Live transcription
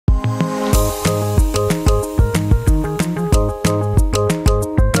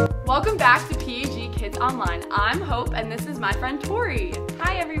Hope, and this is my friend Tori.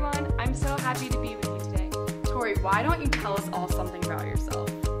 Hi everyone, I'm so happy to be with you today. Tori, why don't you tell us all something about yourself?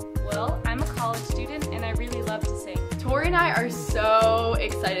 Well, I'm a college student and I really love to sing. Tori and I are so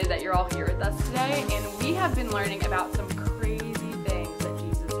excited that you're all here with us today, and we have been learning about some crazy things that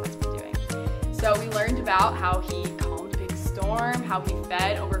Jesus has been doing. So we learned about how he calmed a big storm, how he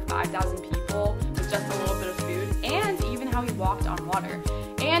fed over 5,000 people with just a little bit of food, and even how he walked on water.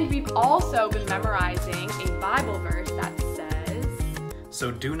 And we've also been memorizing a Bible verse that says, "So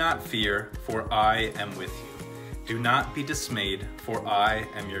do not fear, for I am with you. Do not be dismayed, for I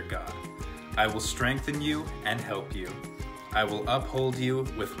am your God. I will strengthen you and help you. I will uphold you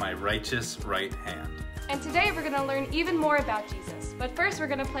with my righteous right hand." And today we're going to learn even more about Jesus. But first we're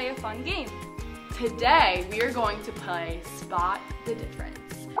going to play a fun game. Today we are going to play Spot the Difference.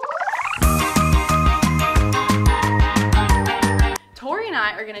 Tori and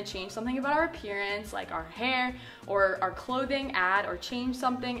I are going to change something about our appearance, like our hair or our clothing, add or change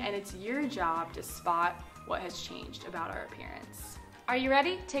something, and it's your job to spot what has changed about our appearance. Are you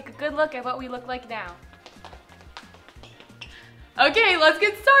ready? Take a good look at what we look like now. Okay, let's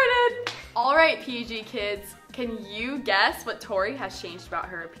get started. All right, PAG kids, can you guess what Tori has changed about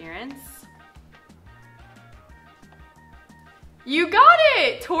her appearance? You got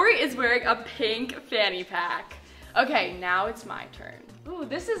it! Tori is wearing a pink fanny pack. Okay, now it's my turn. Ooh,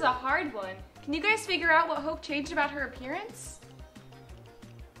 this is a hard one. Can you guys figure out what Hope changed about her appearance?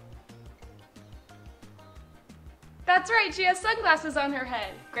 That's right, she has sunglasses on her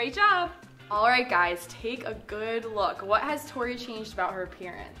head. Great job! All right, guys, take a good look. What has Tori changed about her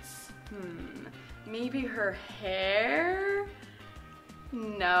appearance? Maybe her hair?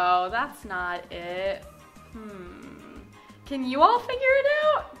 No, that's not it. Can you all figure it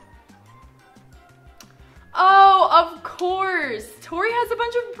out? Oh, of course. Tori has a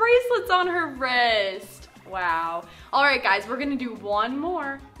bunch of bracelets on her wrist. Wow. All right, guys, we're gonna do one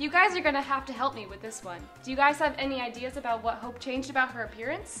more. You guys are gonna have to help me with this one. Do you guys have any ideas about what Hope changed about her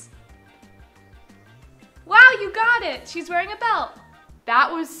appearance? Wow, you got it! She's wearing a belt.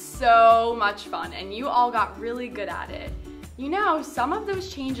 That was so much fun, and you all got really good at it. You know, some of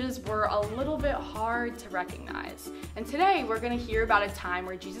those changes were a little bit hard to recognize. And today we're going to hear about a time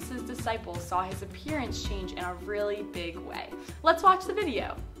where Jesus' disciples saw his appearance change in a really big way. Let's watch the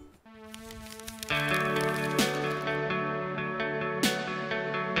video.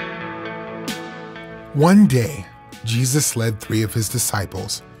 One day, Jesus led 3 of his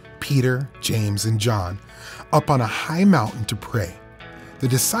disciples, Peter, James, and John, up on a high mountain to pray. The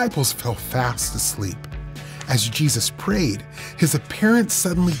disciples fell fast asleep. As Jesus prayed, his appearance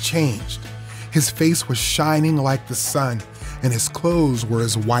suddenly changed. His face was shining like the sun, and his clothes were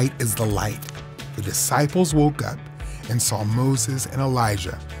as white as the light. The disciples woke up and saw Moses and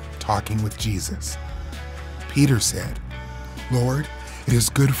Elijah talking with Jesus. Peter said, "Lord, it is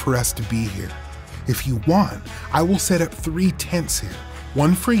good for us to be here. If you want, I will set up 3 tents here,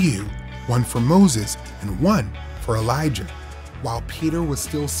 one for you, one for Moses, and one for Elijah." While Peter was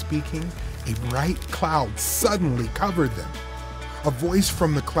still speaking, a bright cloud suddenly covered them. A voice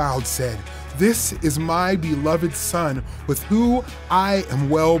from the cloud said, "This is my beloved Son, with whom I am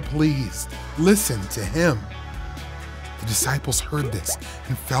well pleased. Listen to him." The disciples heard this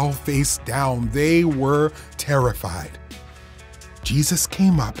and fell face down. They were terrified. Jesus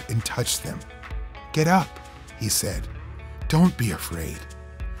came up and touched them. "Get up," he said. "Don't be afraid."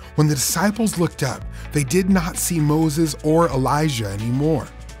 When the disciples looked up, they did not see Moses or Elijah anymore.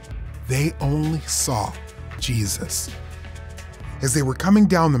 They only saw Jesus. As they were coming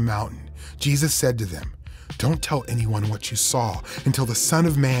down the mountain, Jesus said to them, "Don't tell anyone what you saw until the Son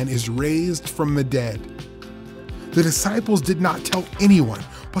of Man is raised from the dead." The disciples did not tell anyone,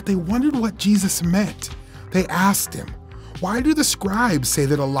 but they wondered what Jesus meant. They asked him, "Why do the scribes say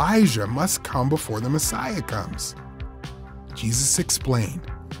that Elijah must come before the Messiah comes?" Jesus explained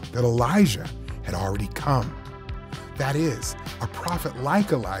that Elijah had already come. That is, a prophet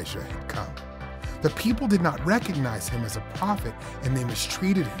like Elijah had come. The people did not recognize him as a prophet, and they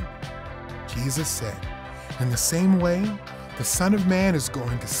mistreated him. Jesus said, "In the same way, the Son of Man is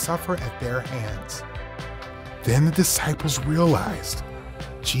going to suffer at their hands." Then the disciples realized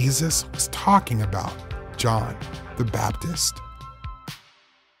Jesus was talking about John the Baptist.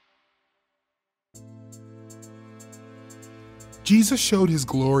 Jesus showed his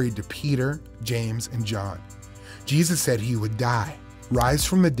glory to Peter, James, and John. Jesus said he would die, rise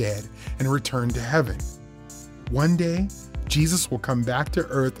from the dead, and return to heaven. One day, Jesus will come back to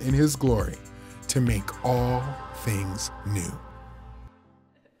earth in his glory to make all things new.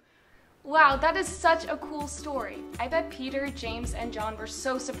 Wow, that is such a cool story. I bet Peter, James, and John were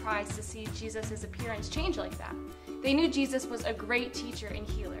so surprised to see Jesus' appearance change like that. They knew Jesus was a great teacher and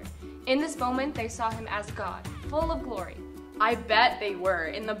healer. In this moment, they saw him as God, full of glory. I bet they were.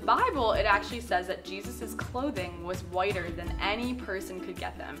 In the Bible, it actually says that Jesus' clothing was whiter than any person could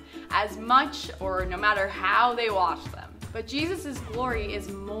get them, as much or no matter how they washed them. But Jesus' glory is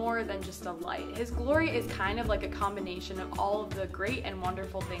more than just a light. His glory is kind of like a combination of all of the great and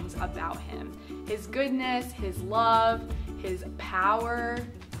wonderful things about him. His goodness, his love, his power.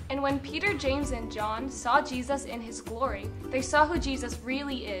 And when Peter, James, and John saw Jesus in his glory, they saw who Jesus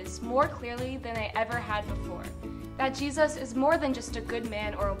really is more clearly than they ever had before. That Jesus is more than just a good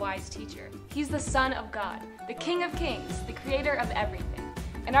man or a wise teacher. He's the Son of God, the King of Kings, the creator of everything.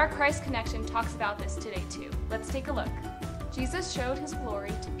 And our Christ Connection talks about this today too. Let's take a look. Jesus showed his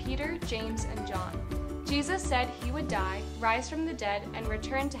glory to Peter, James, and John. Jesus said he would die, rise from the dead, and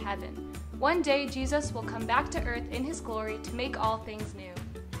return to heaven. One day, Jesus will come back to earth in his glory to make all things new.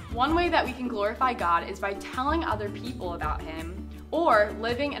 One way that we can glorify God is by telling other people about him or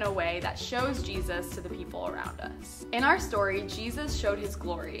living in a way that shows Jesus to the people around us. In our story, Jesus showed his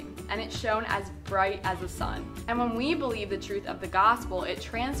glory, and it shone as bright as the sun. And when we believe the truth of the gospel, it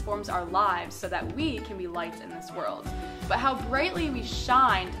transforms our lives so that we can be lights in this world. But how brightly we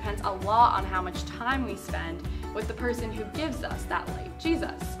shine depends a lot on how much time we spend with the person who gives us that light,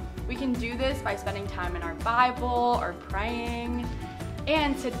 Jesus. We can do this by spending time in our Bible or praying.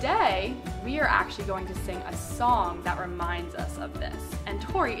 And today, we are actually going to sing a song that reminds us of this. And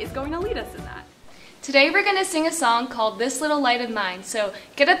Tori is going to lead us in that. Today we're going to sing a song called This Little Light of Mine, so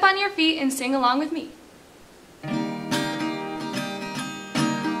get up on your feet and sing along with me.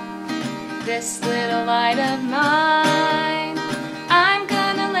 This little light of mine, I'm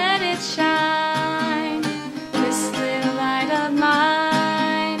gonna let it shine. This little light of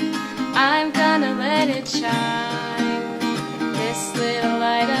mine, I'm gonna let it shine. This little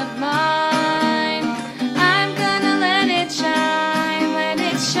light of mine, I'm gonna let it shine, let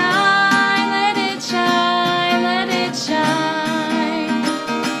it shine, let it shine, let it shine.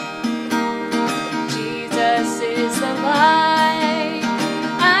 Jesus is the light,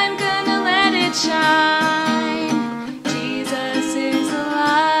 I'm gonna let it shine. Jesus is the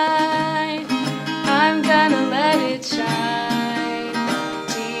light, I'm gonna let it shine.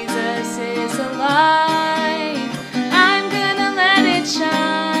 Jesus is the light.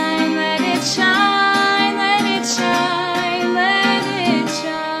 Shine, let it shine, let it shine, let it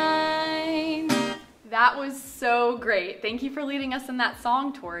shine. That was so great. Thank you for leading us in that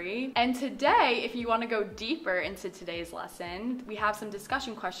song, Tori. And today, if you want to go deeper into today's lesson, we have some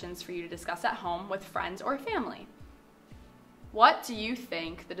discussion questions for you to discuss at home with friends or family. What do you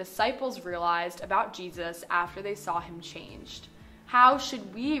think the disciples realized about Jesus after they saw him changed? How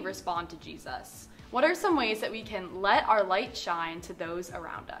should we respond to Jesus? What are some ways that we can let our light shine to those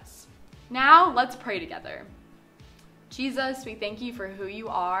around us? Now, let's pray together. Jesus, we thank you for who you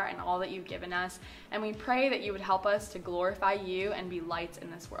are and all that you've given us, and we pray that you would help us to glorify you and be lights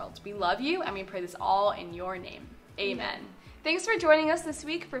in this world. We love you, and we pray this all in your name. Amen. Thanks for joining us this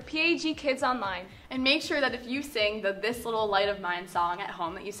week for PAG Kids Online. And make sure that if you sing the This Little Light of Mine song at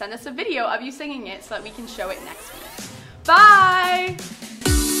home, that you send us a video of you singing it so that we can show it next week. Bye!